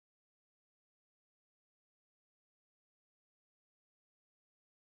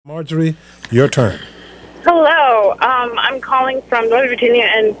Marjorie, your turn. Hello. I'm calling from Northern Virginia,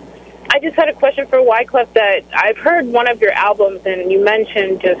 and I just had a question for Wyclef. That I've heard one of your albums, and you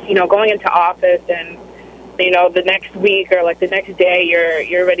mentioned just going into office, and the next week or like the next day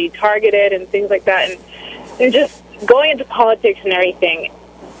you're already targeted and things like that, and just going into politics and everything.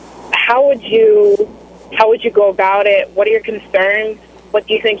 How would you go about it? What are your concerns? What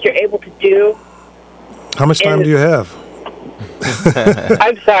do you think you're able to do? How much time do you have?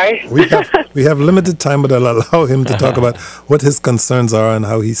 I'm sorry. We have limited time, but I'll allow him to talk about what his concerns are and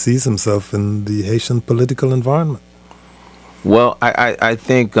how he sees himself in the Haitian political environment. Well, I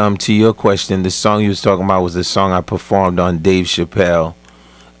think to your question, the song you was talking about was the song I performed on Dave Chappelle.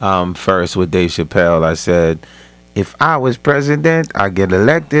 First with Dave Chappelle, I said, if I was president, I get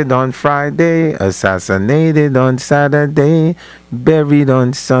elected on Friday, assassinated on Saturday, buried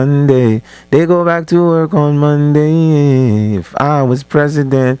on Sunday. They go back to work on Monday. If I was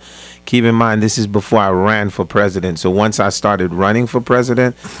president, keep in mind, this is before I ran for president. So once I started running for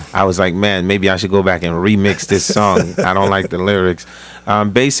president, I was like, man, maybe I should go back and remix this song. I don't like the lyrics.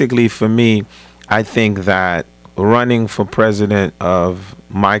 Basically, for me, I think that running for president of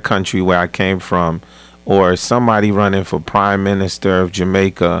my country where I came from, or somebody running for prime minister of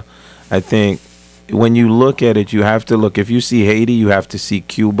Jamaica, I think when you look at it, you have to look. If you see Haiti, you have to see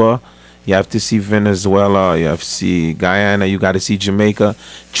Cuba. You have to see Venezuela. You have to see Guyana. You got to see Jamaica,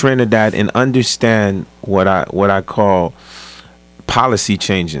 Trinidad, and understand what I call policy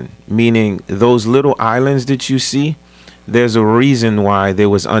changing. Meaning those little islands that you see, there's a reason why they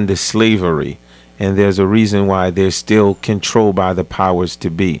was under slavery, and there's a reason why they're still controlled by the powers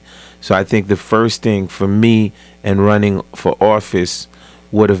to be. So I think the first thing for me in running for office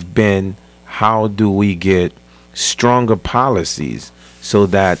would have been, how do we get stronger policies so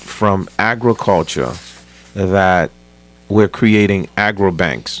that from agriculture, that we're creating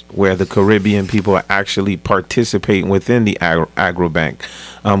agro-banks where the Caribbean people are actually participating within the agro-bank,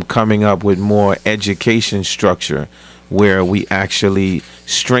 coming up with more education structure where we actually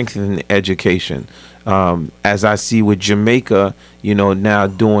strengthen education. As I see with Jamaica, now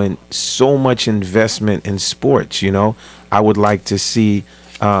doing so much investment in sports, I would like to see,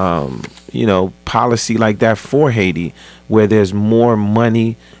 policy like that for Haiti, where there's more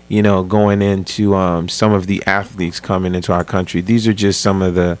money, going into some of the athletes coming into our country. These are just some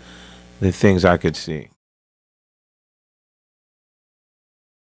of the things I could see.